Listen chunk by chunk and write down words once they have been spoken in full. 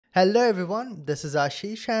Hello everyone, this is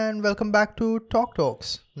Ashish and welcome back to Talk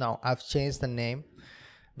Talks. Now I've changed the name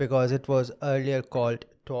because it was earlier called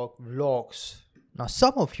Talk Vlogs. Now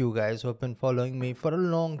some of you guys who have been following me for a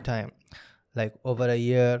long time, like over a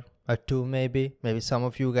year or two maybe some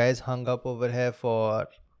of you guys hung up over here for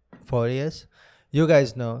 4 years. You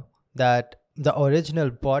guys know that the original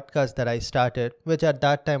podcast that I started, which at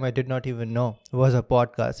that time I did not even know was a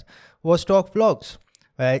podcast, was Talk Vlogs.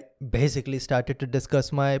 I basically started to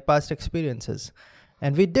discuss my past experiences.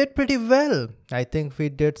 And we did pretty well. I think we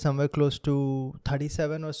did somewhere close to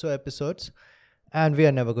 37 or so episodes. And we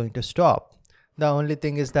are never going to stop. The only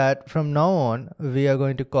thing is that from now on, we are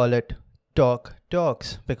going to call it Talk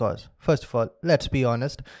Talks. Because, first of all, let's be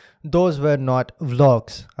honest, those were not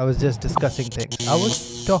vlogs. I was just discussing things. I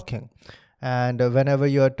was talking. And whenever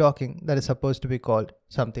you are talking, that is supposed to be called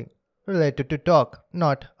something related to talk,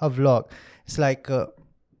 not a vlog. It's like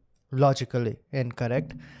logically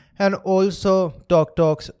incorrect. And also Talk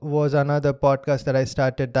Talks was another podcast that I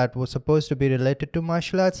started that was supposed to be related to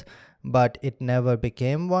martial arts, but it never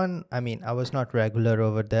became one. I mean, I was not regular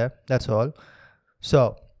over there, that's all.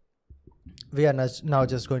 So we are now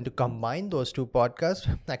just going to combine those two podcasts.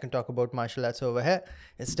 I can talk about martial arts over here.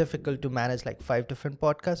 It's difficult to manage like 5 different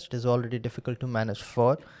podcasts. It is already difficult to manage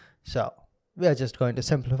 4. So we are just going to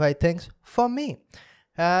simplify things for me.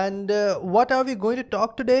 And what are we going to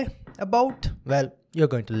talk today about? Well, you're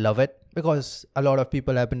going to love it because a lot of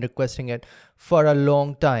people have been requesting it for a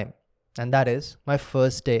long time. And that is my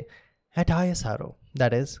first day at ISRO.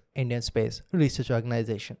 That is Indian Space Research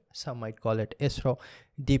Organization. Some might call it ISRO.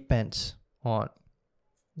 Depends on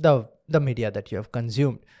the media that you have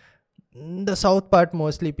consumed. The south part,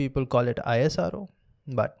 mostly people call it ISRO,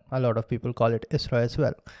 but a lot of people call it ISRO as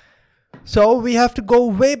well. So we have to go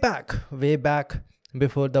way back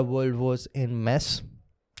before the world was in mess,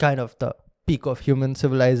 kind of the peak of human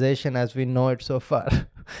civilization as we know it so far.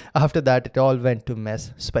 After that, it all went to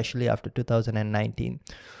mess, especially after 2019.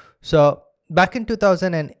 So back in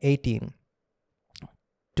 2018,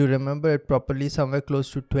 to remember it properly, somewhere close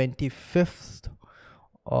to 25th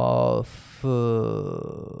of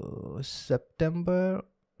September.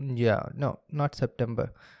 Yeah, no, not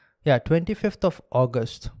September. Yeah, 25th of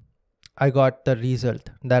August. I got the result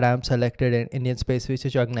that I am selected in Indian Space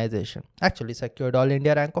Research Organization. Actually secured All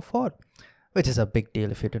India rank of 4, which is a big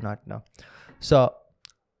deal if you do not know. So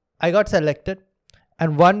I got selected,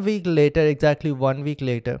 and 1 week later, exactly 1 week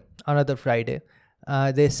later, another Friday,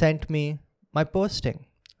 they sent me my posting,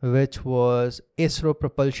 which was ISRO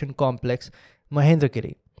Propulsion Complex,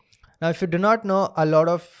 Mahendragiri. Now, if you do not know,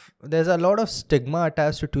 there's a lot of stigma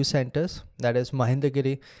attached to 2 centers, that is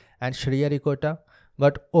Mahendragiri and Sriharikota.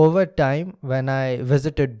 But over time, when I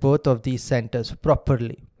visited both of these centers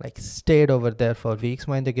properly, like stayed over there for weeks,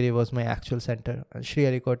 Mahendragiri was my actual center. And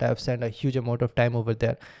Sriharikota, I've spent a huge amount of time over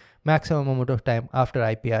there. Maximum amount of time after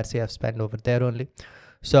IPRC I've spent over there only.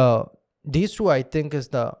 So these two, I think, is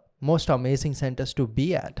the most amazing centers to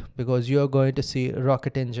be at, because you're going to see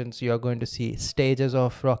rocket engines, you're going to see stages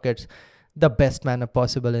of rockets, the best manner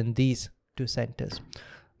possible in these 2 centers.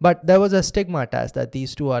 But there was a stigma attached that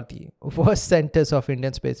these 2 are the worst centers of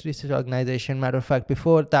Indian Space Research Organization. Matter of fact,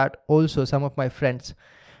 before that also some of my friends,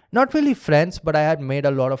 not really friends, but I had made a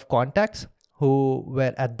lot of contacts who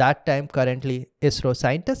were at that time currently ISRO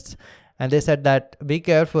scientists. And they said that be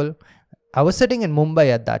careful. I was sitting in Mumbai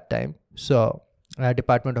at that time, so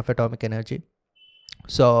Department of Atomic Energy.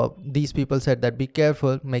 So these people said that be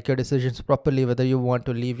careful, make your decisions properly, whether you want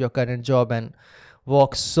to leave your current job and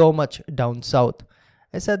walk so much down south.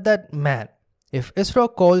 I said that, man, if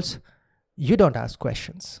ISRO calls, you don't ask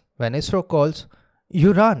questions. When ISRO calls,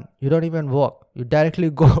 you run. You don't even walk. You directly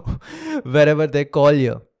go wherever they call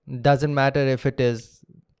you. Doesn't matter if it is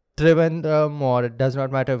Trivandrum, or it does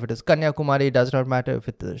not matter if it is Kanyakumari. It does not matter if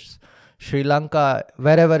it is Sri Lanka.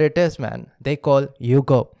 Wherever it is, man, they call, you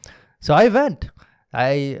go. So I went.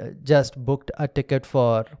 I just booked a ticket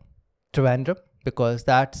for Trivandrum because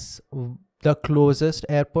that's the closest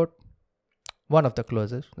airport. One of the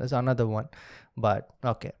closest, there's another one, but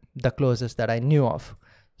okay, the closest that I knew of.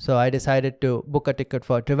 So I decided to book a ticket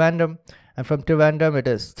for Trivandrum, and from Trivandrum it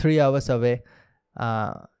is 3 hours away.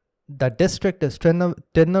 The district is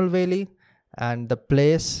Tirunelveli, and the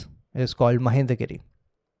place is called Mahendragiri.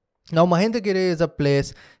 Now Mahendragiri is a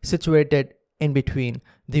place situated in between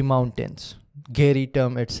the mountains. Giri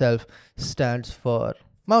term itself stands for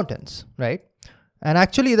mountains, right? And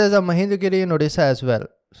actually there's a Mahendragiri in Odisha as well.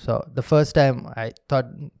 So the first time I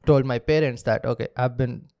told my parents that, okay, I've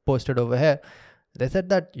been posted over here. They said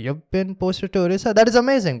that you've been posted to Orissa. That is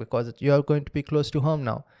amazing because you're going to be close to home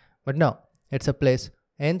now. But no, it's a place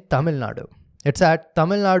in Tamil Nadu. It's at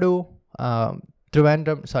Tamil Nadu,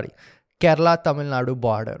 Trivandrum, sorry, Kerala Tamil Nadu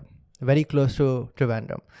border, very close to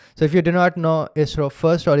Trivandrum. So if you do not know, ISRO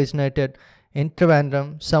first originated in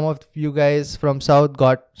Trivandrum. Some of you guys from South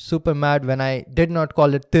got super mad when I did not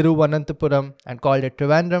call it Thiruvananthapuram and called it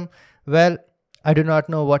Trivandrum. Well, I do not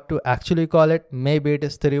know what to actually call it. Maybe it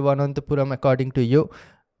is Thiruvananthapuram according to you,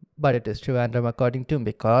 but it is Trivandrum according to me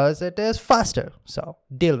because it is faster. So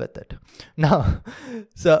deal with it. Now,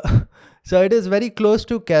 so it is very close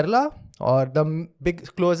to Kerala, or the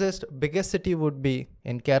biggest city would be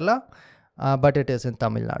in Kerala, but it is in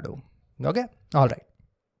Tamil Nadu. Okay, all right.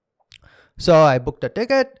 So I booked a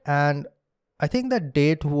ticket, and I think the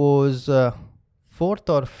date was 4th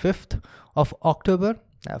or 5th of October.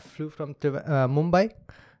 I flew from Mumbai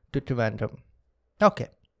to Trivandrum. Okay,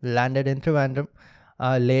 landed in Trivandrum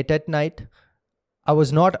late at night. I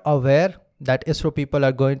was not aware that ISRO people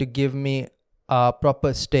are going to give me a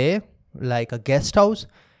proper stay, like a guest house,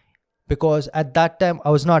 because at that time I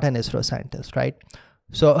was not an ISRO scientist, right?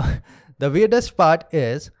 So the weirdest part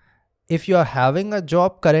is, if you are having a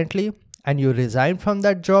job currently and you resign from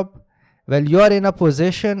that job, well, you are in a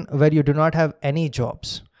position where you do not have any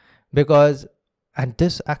jobs, because, and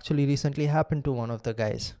this actually recently happened to one of the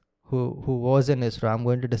guys who was in ISRO. I'm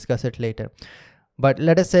going to discuss it later. But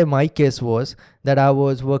let us say my case was that I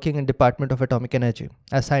was working in Department of Atomic Energy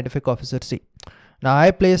as Scientific Officer C. Now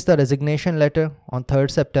I placed the resignation letter on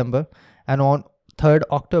 3rd September, and on 3rd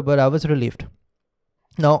October I was relieved.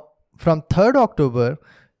 Now from 3rd October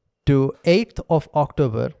to 8th of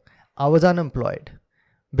October, I was unemployed,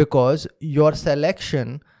 because your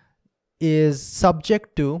selection is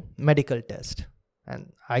subject to medical test.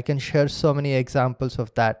 And I can share so many examples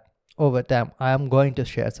of that over time. I am going to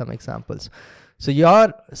share some examples. So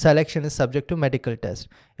your selection is subject to medical test.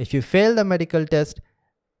 If you fail the medical test,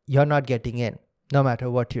 you're not getting in, no matter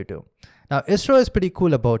what you do. Now ISRO is pretty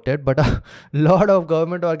cool about it, but a lot of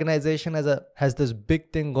government organization has this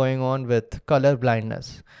big thing going on with color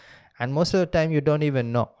blindness. And most of the time you don't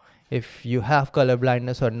even know if you have color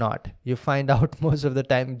blindness or not. You find out most of the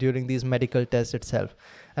time during these medical tests itself.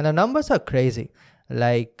 And the numbers are crazy.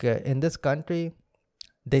 Like in this country,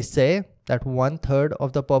 they say that 1/3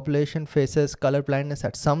 of the population faces color blindness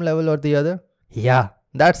at some level or the other. Yeah,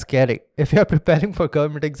 that's scary. If you're preparing for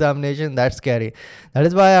government examination, that's scary. That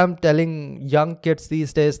is why I'm telling young kids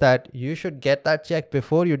these days that you should get that checked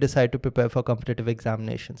before you decide to prepare for competitive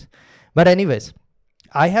examinations. But anyways,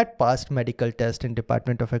 I had passed medical test in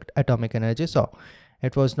Department of Atomic Energy, so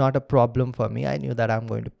it was not a problem for me. I knew that I'm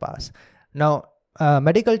going to pass. Now,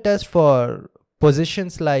 medical test for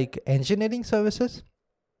positions like engineering services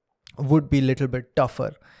would be a little bit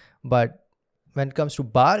tougher, but when it comes to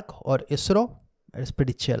BARC or ISRO, it's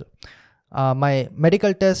pretty chill. My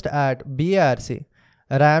medical test at BARC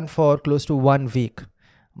ran for close to 1 week,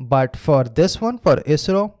 but for this one, for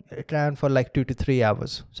ISRO, it ran for like 2 to 3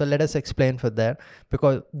 hours. So let us explain for that,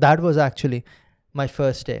 because that was actually my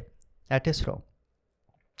first day at ISRO.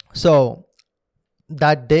 So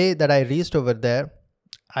that day that I reached over there,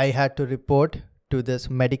 I had to report to this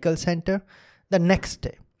medical center the next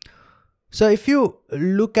day. So if you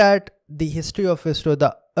look at the history of ISRO,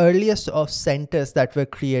 the earliest of centers that were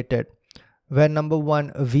created were number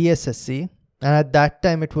 1, VSSC. And at that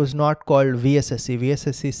time, it was not called VSSC.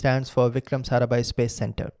 VSSC stands for Vikram Sarabhai Space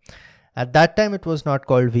Center. At that time, it was not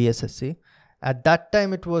called VSSC. At that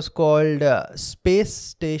time, it was called Space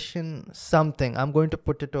Station something. I'm going to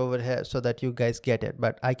put it over here so that you guys get it,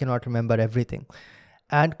 but I cannot remember everything.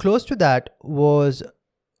 And close to that was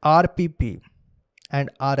RPP and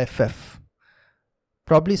RFF.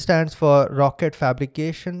 Probably stands for Rocket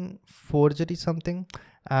Fabrication Forgery something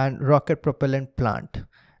and Rocket Propellant Plant.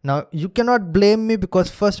 Now, you cannot blame me, because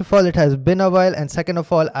first of all, it has been a while, and second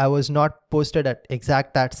of all, I was not posted at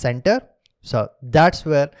exact that center. So that's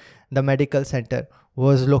where the medical center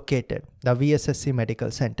was located, the VSSC Medical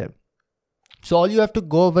Center. So all you have to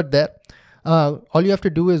go over there, all you have to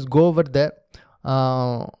do is go over there,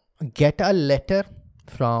 get a letter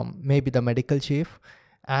from maybe the medical chief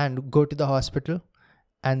and go to the hospital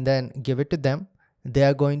and then give it to them. They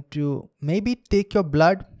are going to maybe take your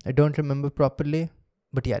blood. I don't remember properly,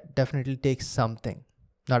 but yeah, definitely take something.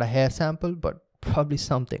 Not a hair sample, but probably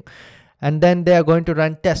something. And then they are going to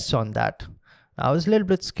run tests on that. I was a little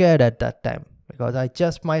bit scared at that time, because I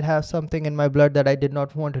just might have something in my blood that I did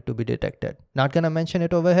not want it to be detected. Not gonna mention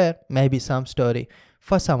it over here. Maybe some story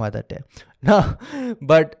for some other day. No,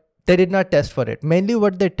 but they did not test for it. Mainly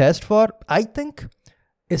what they test for, I think,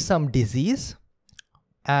 is some disease.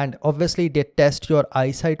 And obviously they test your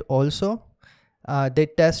eyesight also. They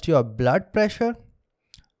test your blood pressure.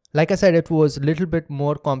 Like I said, it was a little bit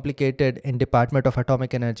more complicated in Department of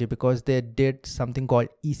Atomic Energy because they did something called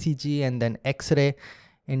ECG and then X-ray.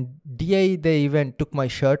 In DAE, they even took my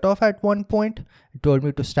shirt off at one point, told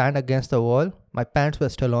me to stand against the wall. My pants were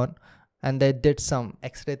still on, and they did some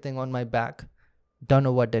X-ray thing on my back. Don't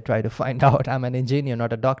know what they tried to find out. I'm an engineer,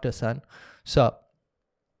 not a doctor's son. So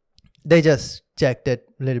they just checked it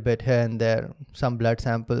a little bit here and there, some blood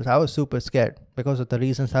samples. I was super scared because of the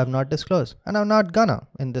reasons I have not disclosed. And I'm not gonna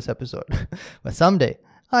in this episode. But someday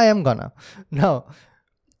I am gonna. Now,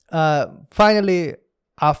 finally,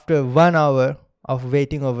 after 1 hour of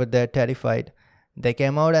waiting over there, terrified, they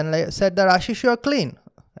came out and said that, Ashish, you're clean.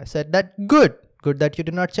 I said that, good that you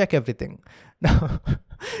did not check everything. Now,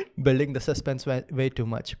 building the suspense way too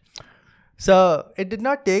much. So it did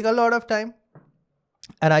not take a lot of time.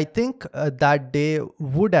 And I think that day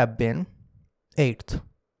would have been 8th,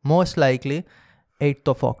 most likely 8th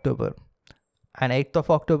of October. And 8th of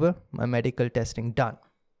October, my medical testing done.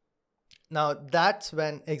 Now that's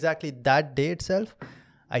when, exactly that day itself,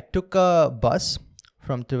 I took a bus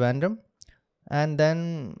from Trivandrum and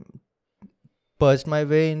then pursed my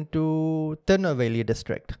way into Tirunelveli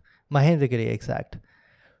district, Mahendragiri exact.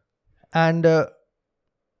 And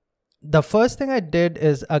the first thing I did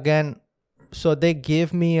is, again, so they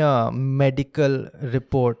gave me a medical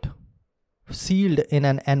report sealed in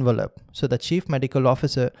an envelope. So the chief medical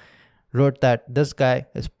officer wrote that this guy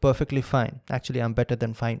is perfectly fine. Actually, I'm better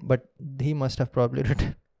than fine, but he must have probably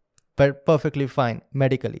written but perfectly fine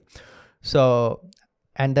medically. So,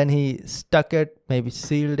 and then he stuck it, maybe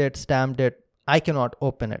sealed it, stamped it. I cannot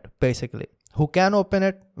open it, basically. Who can open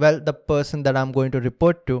it? Well, the person that I'm going to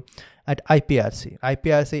report to at IPRC.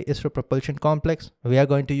 IPRC is for Propulsion Complex. We are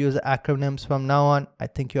going to use acronyms from now on. I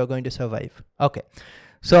think you are going to survive. Okay.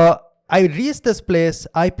 So I reached this place,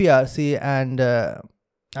 IPRC, and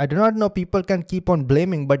I do not know, people can keep on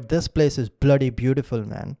blaming, but this place is bloody beautiful,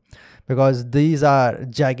 man. Because these are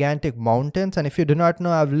gigantic mountains. And if you do not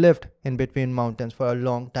know, I've lived in between mountains for a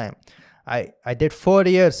long time. I did 4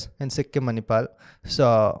 years in Sikkim, Manipal.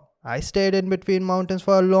 So I stayed in between mountains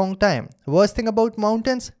for a long time. Worst thing about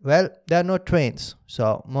mountains, well, there are no trains.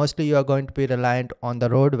 So mostly you are going to be reliant on the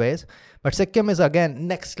roadways. But Sikkim is again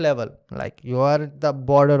next level. Like, you are at the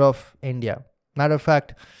border of India. Matter of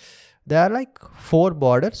fact, there are like 4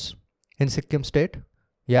 borders in Sikkim state.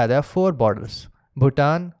 Yeah, there are 4 borders.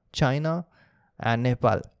 Bhutan, China, and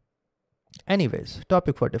Nepal. Anyways,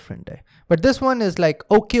 topic for a different day. But this one is like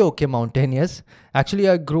okay mountainous. Actually,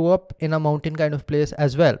 I grew up in a mountain kind of place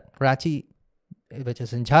as well. Ranchi, which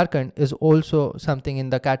is in Jharkhand, is also something in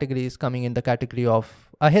the category, is coming in the category of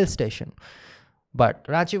a hill station. But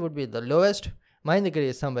Ranchi would be the lowest. Mahendragiri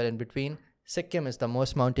is somewhere in between. Sikkim is the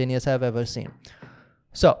most mountainous I've ever seen.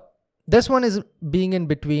 So this one is being in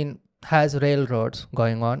between, has railroads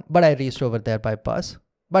going on, but I reached over there by bus.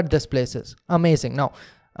 But this place is amazing. Now,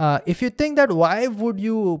 if you think that why would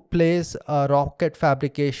you place a rocket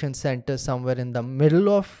fabrication center somewhere in the middle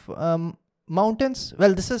of mountains?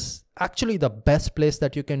 Well, this is actually the best place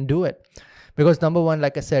that you can do it. Because number one,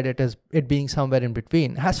 like I said, it being somewhere in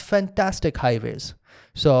between, has fantastic highways.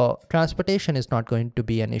 So transportation is not going to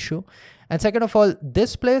be an issue. And second of all,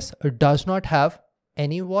 this place does not have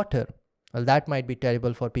any water. Well, that might be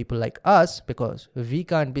terrible for people like us because we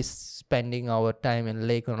can't be spending our time in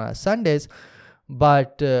lake on our Sundays.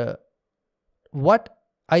 But what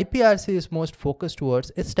IPRC is most focused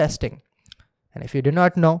towards is testing. And if you do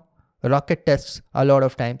not know, rocket tests a lot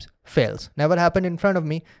of times fails. Never happened in front of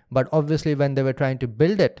me, but obviously when they were trying to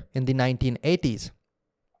build it in the 1980s,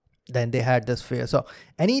 then they had this fear. So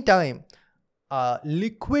anytime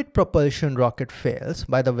liquid propulsion rocket fails,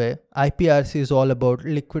 by the way, IPRC is all about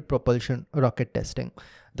liquid propulsion rocket testing.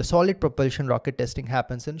 The solid propulsion rocket testing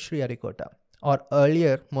happens in Sriharikota. Or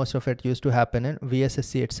earlier, most of it used to happen in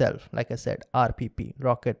VSSC itself. Like I said, RPP,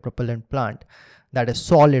 Rocket Propellant Plant. That is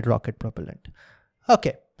solid rocket propellant.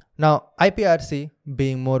 Okay. Now, IPRC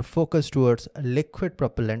being more focused towards liquid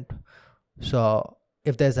propellant. So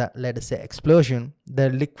if there's a, let us say, explosion,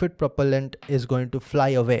 the liquid propellant is going to fly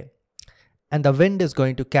away and the wind is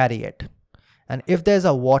going to carry it. And if there's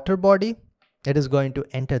a water body, it is going to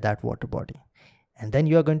enter that water body. And then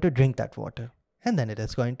you are going to drink that water. And then it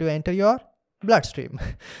is going to enter your bloodstream.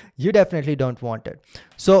 You definitely don't want it.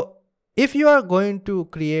 So if you are going to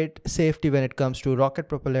create safety when it comes to rocket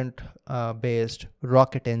propellant based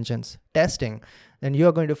rocket engines testing, then you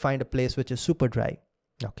are going to find a place which is super dry.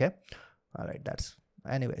 Okay. All right. That's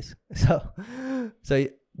anyways. So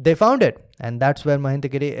they found it, and that's where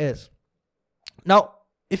Mahendragiri is. Now,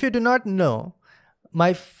 if you do not know,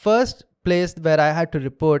 my first place where I had to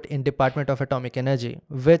report in Department of Atomic Energy,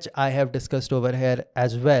 which I have discussed over here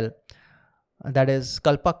as well. That is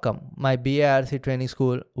Kalpakkam. My BARC training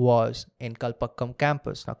school was in Kalpakkam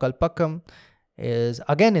campus. Now Kalpakkam is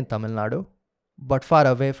again in Tamil Nadu, but far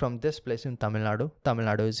away from this place in Tamil Nadu. Tamil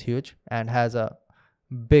Nadu is huge and has a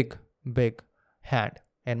big hand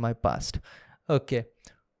in my past. Okay,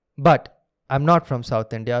 but I'm not from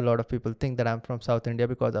South India. A lot of people think that I'm from South India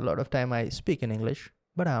because a lot of time I speak in English,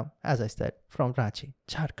 but I'm, as I said, from Ranchi,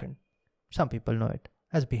 Jharkhand. Some people know it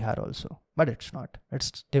as Bihar also, but it's not.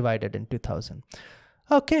 It's divided in 2000.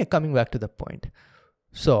 Okay, coming back to the point.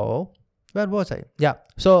 So where was I? Yeah,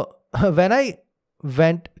 so when I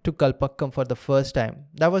went to Kalpakkam for the first time,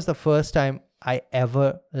 that was the first time I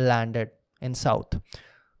ever landed in South,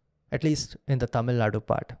 at least in the Tamil Nadu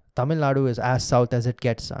part. Tamil Nadu is as south as it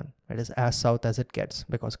gets, son. It is as south as it gets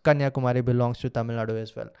because Kanyakumari belongs to Tamil Nadu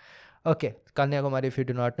as well. Okay, Kanyakumari, if you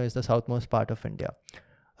do not know, is the southmost part of India.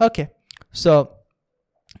 Okay, so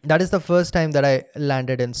that is the first time that I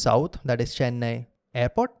landed in South, that is Chennai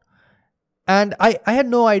airport. And I had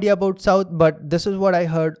no idea about South, but this is what I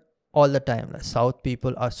heard all the time. Like, South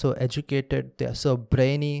people are so educated, they are so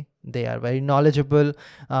brainy, they are very knowledgeable,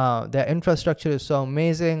 their infrastructure is so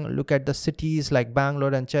amazing. Look at the cities like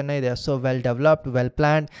Bangalore and Chennai, they are so well developed, well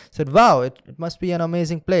planned. Said, wow, it must be an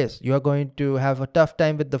amazing place. You are going to have a tough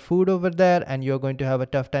time with the food over there, and you're going to have a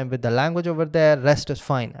tough time with the language over there. Rest is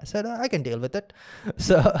fine. I said, I can deal with it.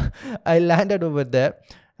 So I landed over there,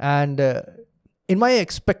 and in my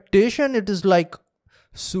expectation, it is like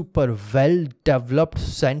super well developed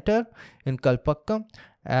center in Kalpakkam,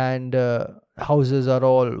 and houses are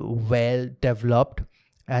all well developed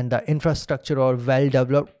and the infrastructure are well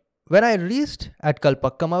developed. When I reached at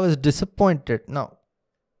Kalpakkam, I was disappointed. Now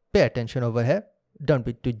pay attention over here, don't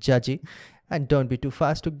be too judgy and don't be too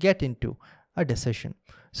fast to get into a decision.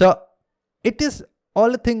 So it is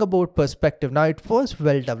all a thing about perspective. Now it was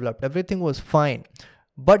well developed, everything was fine,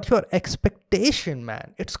 but your expectation,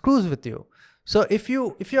 man, it screws with you. So if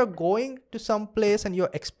you're going to some place and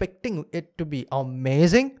you're expecting it to be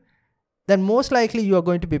amazing, then most likely you are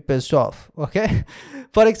going to be pissed off. Okay.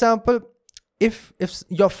 For example, if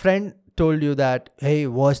your friend told you that, hey,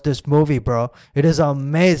 watch this movie, bro, it is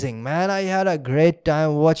amazing, man, I had a great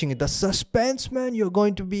time watching it, the suspense, man, you're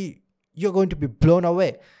going to be blown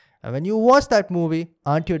away. And when you watch that movie,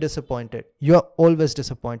 aren't you disappointed? You're always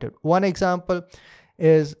disappointed. One example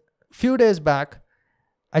is few days back,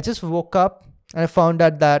 I just woke up and I found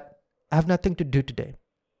out that I have nothing to do today.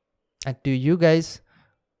 And to you guys,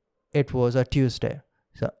 it was a Tuesday.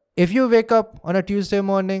 So if you wake up on a Tuesday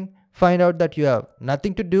morning, find out that you have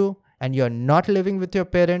nothing to do and you're not living with your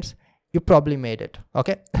parents, you probably made it.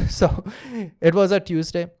 Okay. So it was a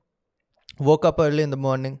Tuesday. Woke up early in the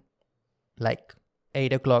morning, like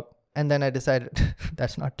 8 o'clock. And then I decided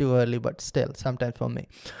that's not too early, but still sometimes for me.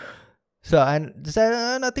 So I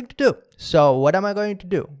decided nothing to do. So what am I going to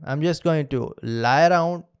do? I'm just going to lie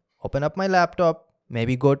around, open up my laptop,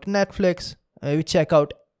 maybe go to Netflix, maybe check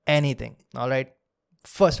out anything. All right.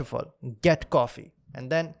 First of all, get coffee.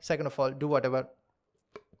 And then second of all, do whatever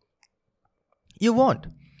you want.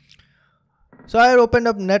 So I opened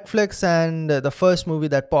up Netflix and the first movie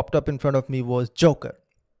that popped up in front of me was Joker.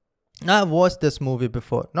 Now I've watched this movie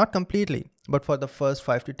before, not completely, but for the first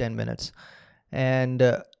 5 to 10 minutes. And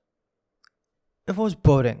it was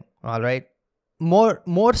boring, all right?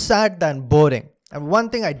 More sad than boring. And one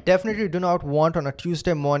thing I definitely do not want on a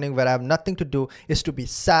Tuesday morning where I have nothing to do is to be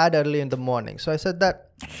sad early in the morning. So I said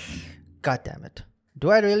that, God damn it, do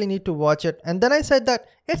I really need to watch it? And then I said that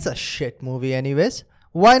it's a shit movie anyways.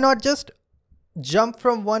 Why not just jump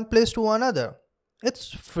from one place to another?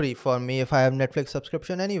 It's free for me if I have Netflix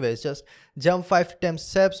subscription anyways. Just jump 5 to 10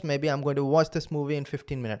 steps. Maybe I'm going to watch this movie in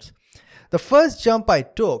 15 minutes. The first jump I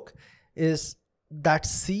took is that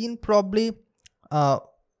scene probably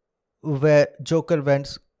where Joker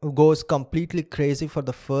goes completely crazy for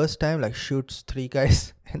the first time, like shoots 3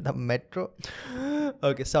 guys in the metro.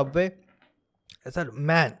 Okay, subway. I said,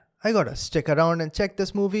 man, I gotta stick around and check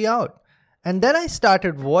this movie out. And then I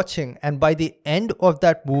started watching, and by the end of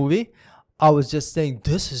that movie, I was just saying,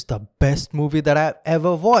 this is the best movie that I've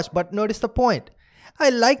ever watched. But notice the point. I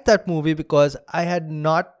liked that movie because I had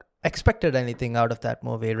not expected anything out of that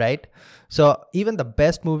movie, right? So even the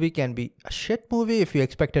best movie can be a shit movie if you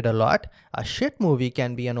expected a lot. A shit movie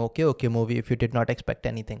can be an okay movie if you did not expect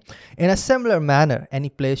anything. In a similar manner, any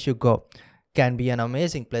place you go can be an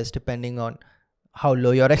amazing place depending on how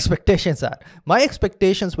low your expectations are. My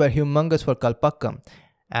expectations were humongous for Kalpakkam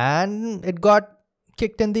and it got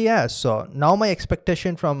kicked in the ass. So now my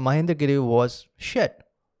expectation from Mahendragiri was shit.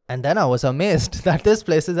 And then I was amazed that this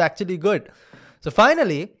place is actually good. So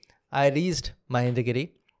finally, I reached Mahendragiri,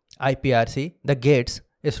 IPRC, the gates,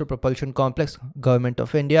 ISRO Propulsion Complex, Government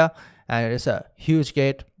of India, and it's a huge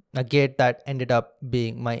gate, a gate that ended up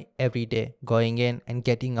being my everyday going in and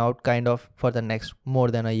getting out kind of for the next more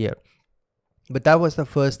than a year. But that was the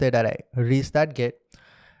first day that I reached that gate.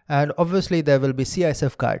 And obviously there will be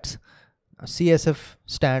CISF guards. CSF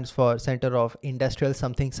stands for Center of Industrial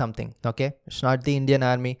something something. Okay, it's not the Indian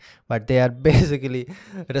Army, but they are basically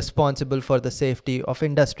responsible for the safety of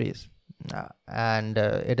industries, and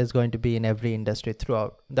it is going to be in every industry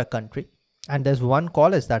throughout the country. And there's one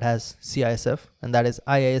college that has CISF, and that is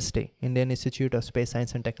IIST, Indian Institute of Space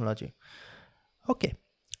Science and Technology. Okay,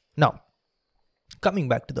 now coming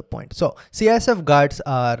back to the point. So CISF guards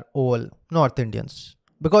are all North Indians,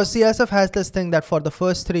 because CISF has this thing that for the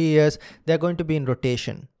first 3 years, they're going to be in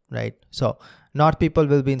rotation, right? So North people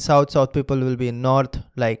will be in South, South people will be in North.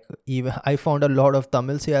 Like even I found a lot of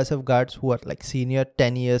Tamil CISF guards who are like senior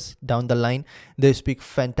 10 years down the line. They speak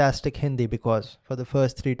fantastic Hindi because for the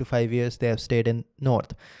first 3 to 5 years, they have stayed in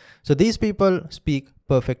North. So these people speak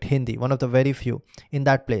perfect Hindi, one of the very few in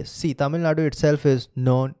that place. See, Tamil Nadu itself is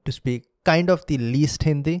known to speak kind of the least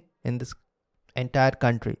Hindi in this entire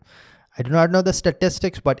country. I do not know the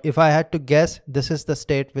statistics, but if I had to guess, this is the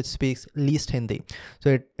state which speaks least Hindi.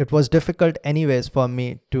 So it was difficult anyways for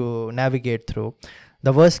me to navigate through.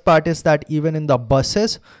 The worst part is that even in the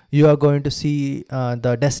buses, you are going to see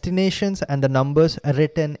the destinations and the numbers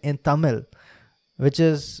written in Tamil, which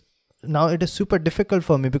is now it is super difficult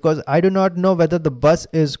for me because I do not know whether the bus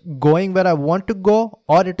is going where I want to go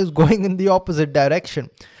or it is going in the opposite direction.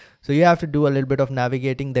 So you have to do a little bit of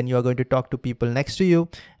navigating. Then you are going to talk to people next to you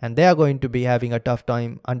and they are going to be having a tough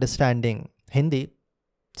time understanding Hindi.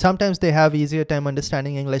 Sometimes they have easier time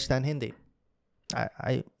understanding English than Hindi.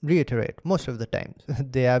 I reiterate, most of the time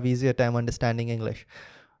they have easier time understanding English.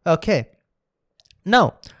 Okay.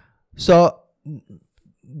 Now, so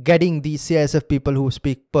getting these CISF people who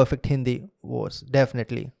speak perfect Hindi was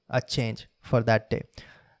definitely a change for that day.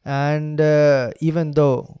 And even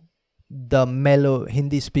though the mellow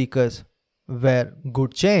Hindi speakers were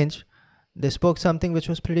good change, they spoke something which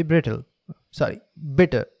was pretty bitter.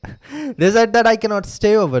 They said that I cannot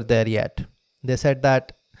stay over there yet. They said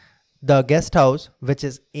that the guest house, which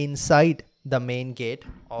is inside the main gate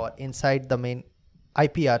or inside the main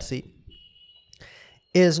IPRC,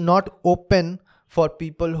 is not open for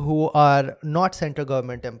people who are not central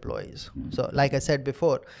government employees. So like I said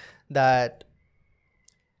before, that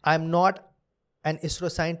I'm not an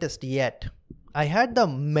ISRO scientist yet. I had the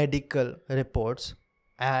medical reports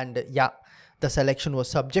and yeah, the selection was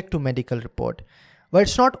subject to medical report, but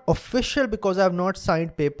it's not official because I have not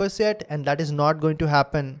signed papers yet, and that is not going to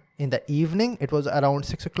happen in the evening. It was around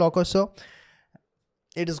 6 o'clock or so.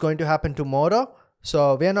 It is going to happen tomorrow.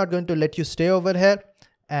 So we are not going to let you stay over here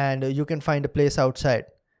and you can find a place outside.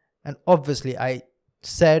 And obviously I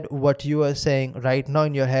said what you are saying right now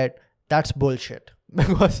in your head, that's bullshit,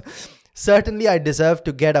 because certainly I deserve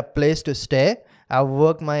to get a place to stay. I've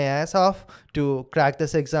worked my ass off to crack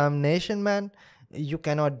this examination, man. You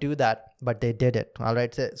cannot do that. But they did it. All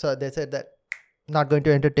right. So they said that not going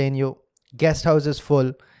to entertain you. Guest house is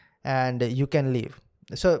full and you can leave.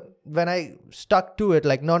 So when I stuck to it,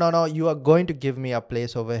 like, no, you are going to give me a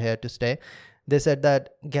place over here to stay. They said that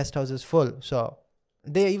guest house is full. So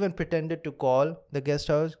they even pretended to call the guest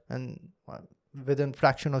house, and within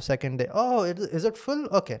fraction of second they, oh, is it full?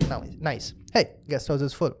 Okay, now nice. Hey, guest house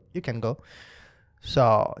is full. You can go.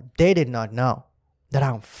 So they did not know that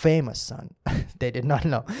I'm famous, son. They did not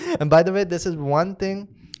know. And by the way, this is one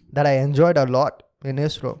thing that I enjoyed a lot in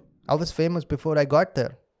ISRO. I was famous before I got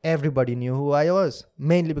there. Everybody knew who I was,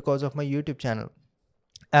 mainly because of my YouTube channel.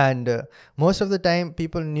 And most of the time,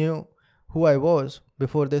 people knew who I was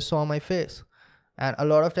before they saw my face. And a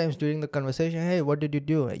lot of times during the conversation, hey, what did you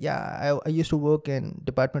do? Yeah, I used to work in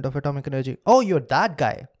Department of Atomic Energy. Oh, you're that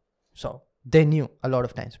guy. So they knew a lot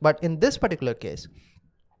of times. But in this particular case,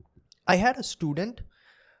 I had a student,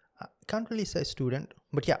 I can't really say student,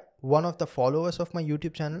 but yeah, one of the followers of my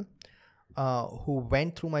YouTube channel who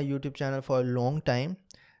went through my YouTube channel for a long time.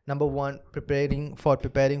 Number one, preparing for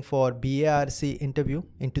BARC interview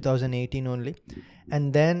in 2018 only.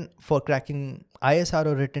 And then for cracking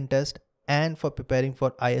ISRO written test and for preparing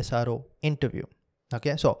for ISRO interview.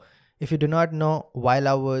 Okay, so if you do not know, while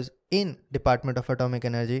I was in Department of Atomic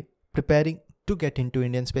Energy preparing to get into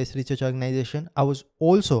Indian Space Research Organization, I was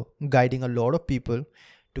also guiding a lot of people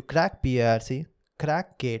to crack BARC,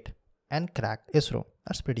 crack GATE and crack ISRO.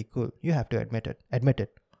 That's pretty cool. You have to admit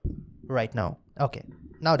it, right now. Okay,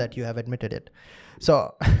 now that you have admitted it.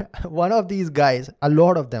 So one of these guys, a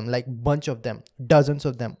lot of them, like bunch of them, dozens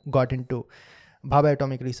of them got into Bhabha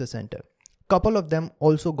Atomic Research Center. Couple of them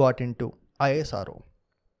also got into ISRO.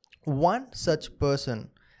 One such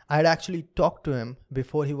person, I had actually talked to him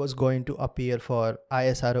before he was going to appear for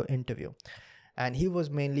ISRO interview. And he was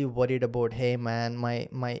mainly worried about, hey man,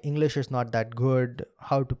 my English is not that good,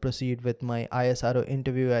 how to proceed with my ISRO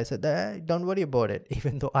interview. I said, don't worry about it,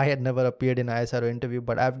 even though I had never appeared in ISRO interview,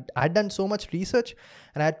 but I'd done so much research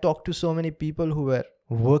and I had talked to so many people who were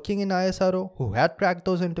working in ISRO, who had cracked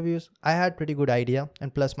those interviews. I had pretty good idea,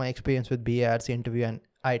 and plus my experience with BARC interview and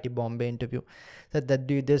IIT Bombay interview, said that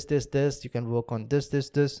do this, you can work on this,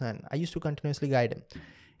 and I used to continuously guide him.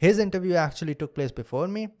 His interview actually took place before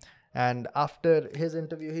me. And after his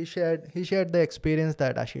interview, he shared the experience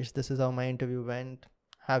that, Ashish, this is how my interview went,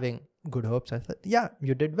 having good hopes. I said, yeah,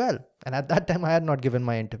 you did well. And at that time, I had not given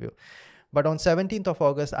my interview. But on 17th of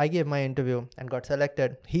August, I gave my interview and got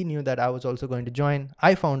selected. He knew that I was also going to join.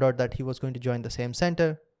 I found out that he was going to join the same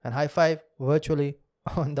center, and high five virtually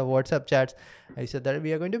on the WhatsApp chats. He said that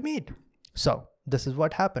we are going to meet. So this is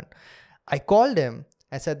what happened. I called him.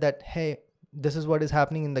 I said that, hey, this is what is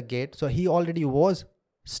happening in the gate. So he already was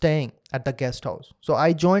staying at the guest house. So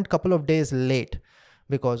I joined a couple of days late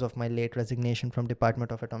because of my late resignation from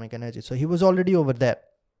Department of Atomic Energy. So he was already over there.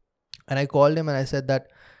 And I called him and I said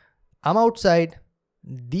that I'm outside.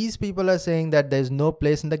 These people are saying that there's no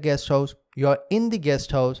place in the guest house. You're in the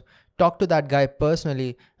guest house. Talk to that guy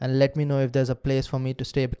personally and let me know if there's a place for me to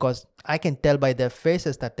stay, because I can tell by their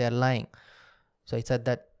faces that they're lying. So he said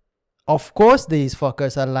that, of course these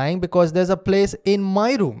fuckers are lying because there's a place in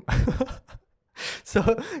my room.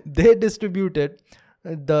 So they distributed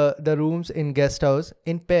the rooms in guest house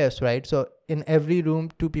in pairs, right? So in every room,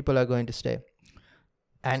 2 people are going to stay.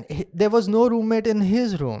 And there was no roommate in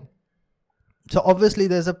his room. So obviously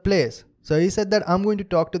there's a place. So he said that I'm going to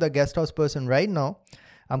talk to the guest house person right now.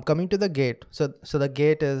 I'm coming to the gate. So the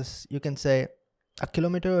gate is, you can say, 1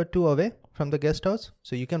 kilometer or 2 away from the guest house.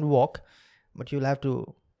 So you can walk, but you'll have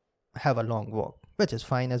to have a long walk, which is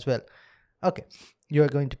fine as well. Okay. You're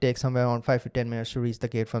going to take somewhere around 5 to 10 minutes to reach the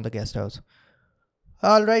gate from the guest house.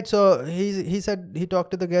 All right. So he said he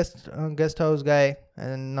talked to the guest house guy,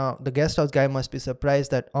 and now the guest house guy must be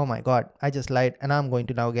surprised that, oh my God, I just lied and I'm going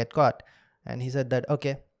to now get caught. And he said that,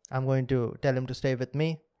 okay, I'm going to tell him to stay with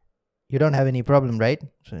me. You don't have any problem, right?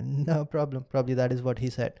 So, no problem. Probably that is what he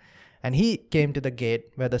said. And he came to the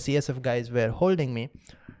gate where the CSF guys were holding me.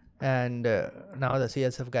 And now the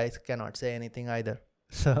CSF guys cannot say anything either.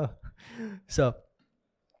 So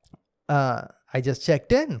I just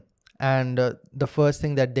checked in, and the first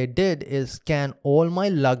thing that they did is scan all my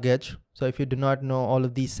luggage. So if you do not know, all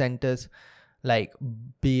of these centers like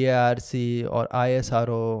BARC or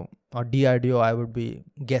ISRO or DRDO, I would be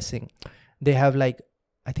guessing, they have like,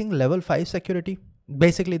 I think level 5 security,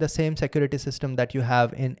 basically the same security system that you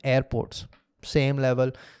have in airports, same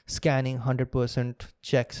level, scanning 100%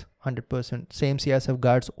 checks, 100%, same CSF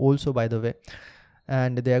guards also, by the way.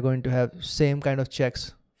 And they are going to have same kind of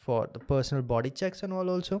checks for the personal body checks and all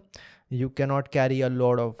also. You cannot carry a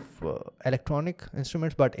lot of electronic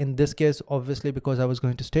instruments, but in this case, obviously, because I was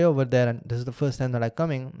going to stay over there and this is the first time that I'm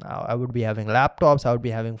coming, I would be having laptops, I would be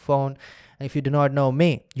having phone. And if you do not know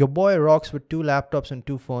me, your boy rocks with 2 laptops and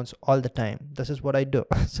 2 phones all the time. This is what I do.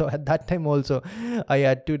 So at that time also, I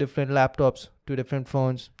had 2 different laptops, 2 different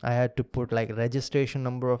phones. I had to put like registration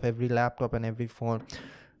number of every laptop and every phone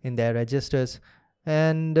in their registers.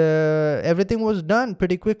 And everything was done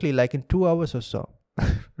pretty quickly, like in 2 hours or so.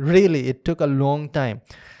 Really, it took a long time.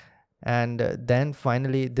 And then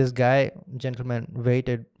finally, this gentleman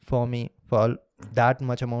waited for me for that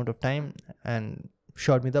much amount of time and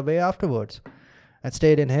showed me the way afterwards. I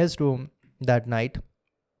stayed in his room that night,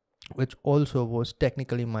 which also was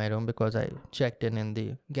technically my room because I checked in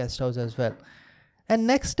the guest house as well. And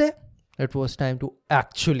next day, it was time to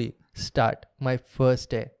actually start my first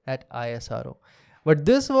day at ISRO. But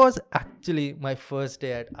this was actually my first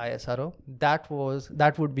day at ISRO.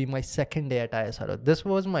 That would be my second day at ISRO. This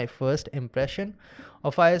was my first impression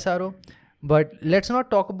of ISRO. But let's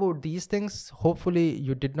not talk about these things. Hopefully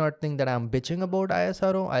you did not think that I'm bitching about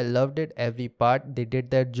ISRO. I loved it, every part. They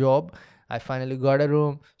did their job. I finally got a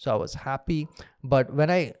room, so I was happy. But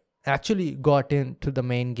when I actually got into the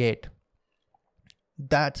main gate,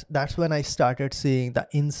 that's when I started seeing the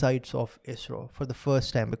insights of ISRO for the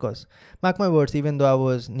first time, because mark my words, even though I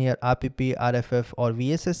was near RPP, RFF or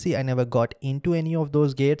VSSC, I never got into any of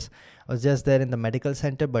those gates. I was just there in the medical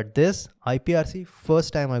center, but this IPRC,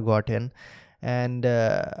 first time I got in, and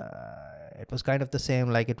it was kind of the same,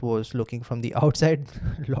 like it was looking from the outside,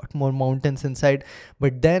 a lot more mountains inside.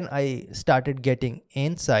 But then I started getting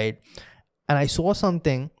inside and I saw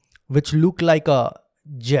something which looked like a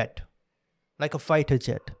jet, like a fighter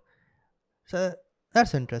jet. So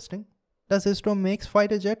that's interesting. Does ISRO makes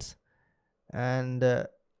fighter jets? And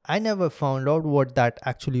I never found out what that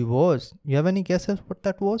actually was. You have any guesses what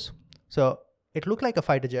that was? So it looked like a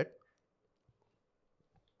fighter jet,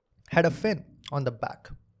 had a fin on the back,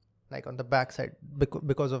 like on the back side,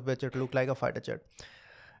 because of which it looked like a fighter jet.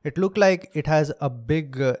 It looked like it has a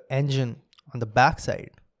big engine on the back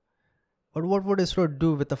side. But what would ISRO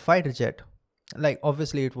do with a fighter jet? Like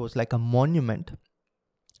obviously it was like a monument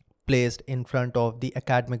placed in front of the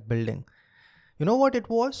academic building. You know what it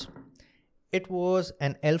was? It was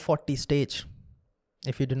an L40 stage.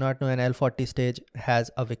 If you do not know, an L40 stage has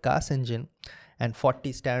a Vikas engine, and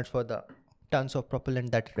 40 stands for the tons of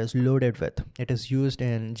propellant that it is loaded with. It is used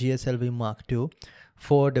in GSLV Mark II.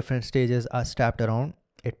 4 different stages are strapped around.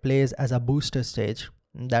 It plays as a booster stage.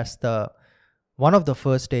 That's the one of the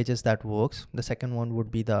first stages that works. The second one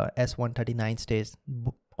would be the S139 stage.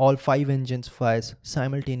 All 5 engines fires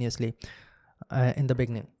simultaneously in the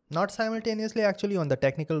beginning. Not simultaneously, actually, on the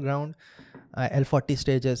technical ground. L40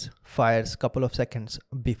 stages fires couple of seconds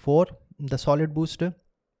before the solid booster,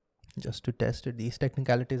 just to test it. These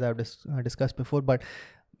technicalities I've discussed before. But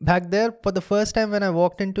back there, for the first time when I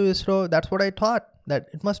walked into ISRO, that's what I thought, that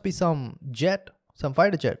it must be some jet, some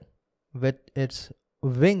fighter jet with its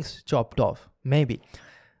wings chopped off, maybe.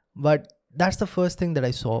 But that's the first thing that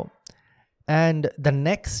I saw. And the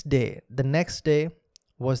next day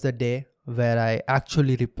was the day where I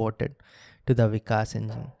actually reported to the Vikas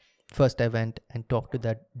engine. First I went and talked to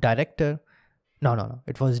the director. No,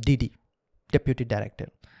 it was DD, deputy director.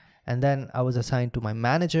 And then I was assigned to my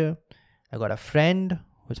manager. I got a friend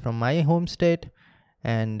who's from my home state,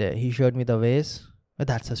 and he showed me the ways. But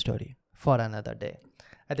that's a story for another day.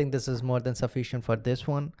 I think this is more than sufficient for this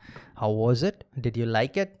one. How was it? Did you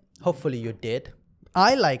like it? Hopefully you did.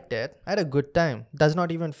 I liked it. I had a good time. Does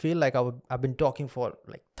not even feel like I've been talking for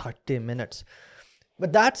like 30 minutes.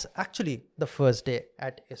 But that's actually the first day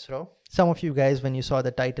at ISRO. Some of you guys, when you saw the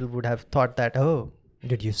title, would have thought that, oh,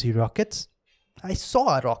 did you see rockets? I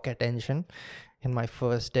saw a rocket engine in my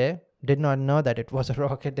first day. Did not know that it was a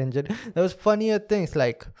rocket engine. There was funnier things,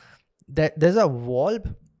 like there's a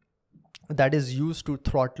valve that is used to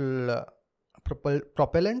throttle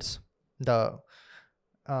propellants, the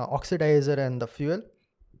oxidizer and the fuel.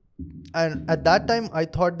 And at that time I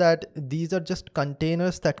thought that these are just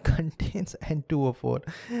containers that contains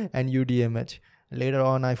N2O4 and UDMH. Later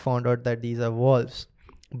on I found out that these are valves.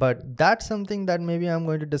 But that's something that maybe I'm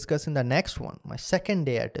going to discuss in the next one, my second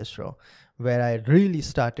day at ISRO, where I really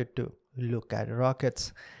started to look at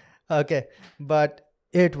rockets. Okay, but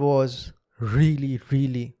it was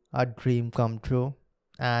really a dream come true.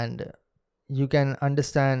 And you can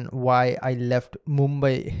understand why I left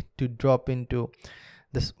Mumbai to drop into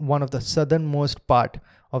this one of the southernmost part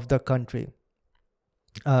of the country.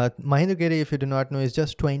 Mahendragiri, if you do not know, is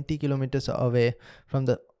just 20 kilometers away from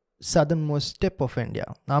the southernmost tip of India.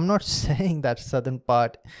 Now, I'm not saying that southern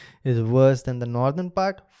part is worse than the northern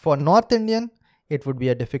part. For North Indian, it would be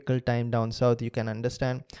a difficult time down south, you can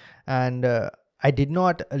understand. And I did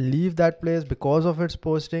not leave that place because of its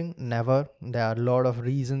posting. Never. There are a lot of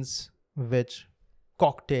reasons which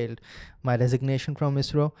cocktailed my resignation from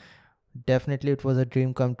ISRO. Definitely it was a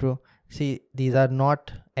dream come true. See, these are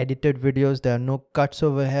not edited videos. There are no cuts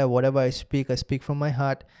over here. Whatever I speak from my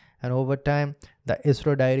heart. And over time, the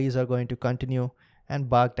ISRO diaries are going to continue and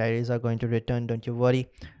BARC diaries are going to return. Don't you worry.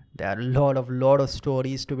 There are a lot of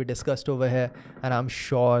stories to be discussed over here, and I'm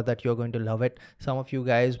sure that you're going to love it. Some of you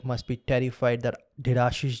guys must be terrified that did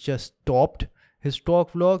Ashish just stopped his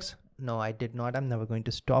talk vlogs? No, I did not. I'm never going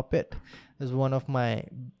to stop it. It's one of my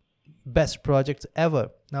best projects ever.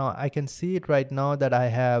 Now I can see it right now that I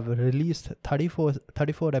have released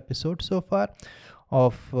 34 episodes so far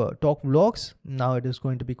of talk vlogs. Now it is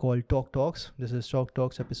going to be called Talk Talks. This is Talk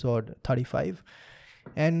Talks episode 35.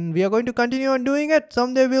 And we are going to continue on doing it.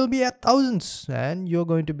 Someday we'll be at thousands and you're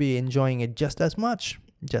going to be enjoying it just as much,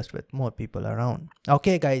 just with more people around.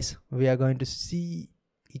 Okay guys, we are going to see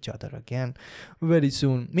each other again very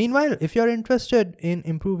soon. Meanwhile, if you're interested in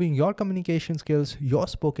improving your communication skills, your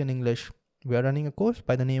spoken English, we are running a course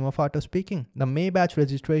by the name of Art of Speaking. The May batch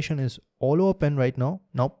registration is all open right now.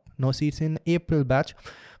 Nope, no seats in April batch,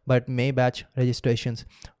 but May batch registrations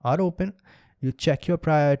are open. You check your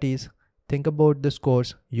priorities. Think about this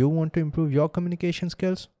course. You want to improve your communication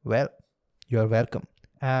skills? Well, you're welcome.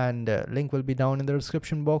 And link will be down in the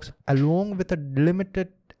description box, along with a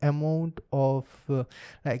limited amount of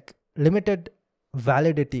limited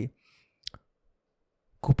validity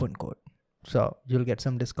coupon code. So you'll get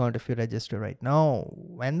some discount if you register right now.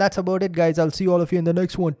 And that's about it, guys. I'll see all of you in the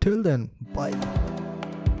next one. Till then, bye.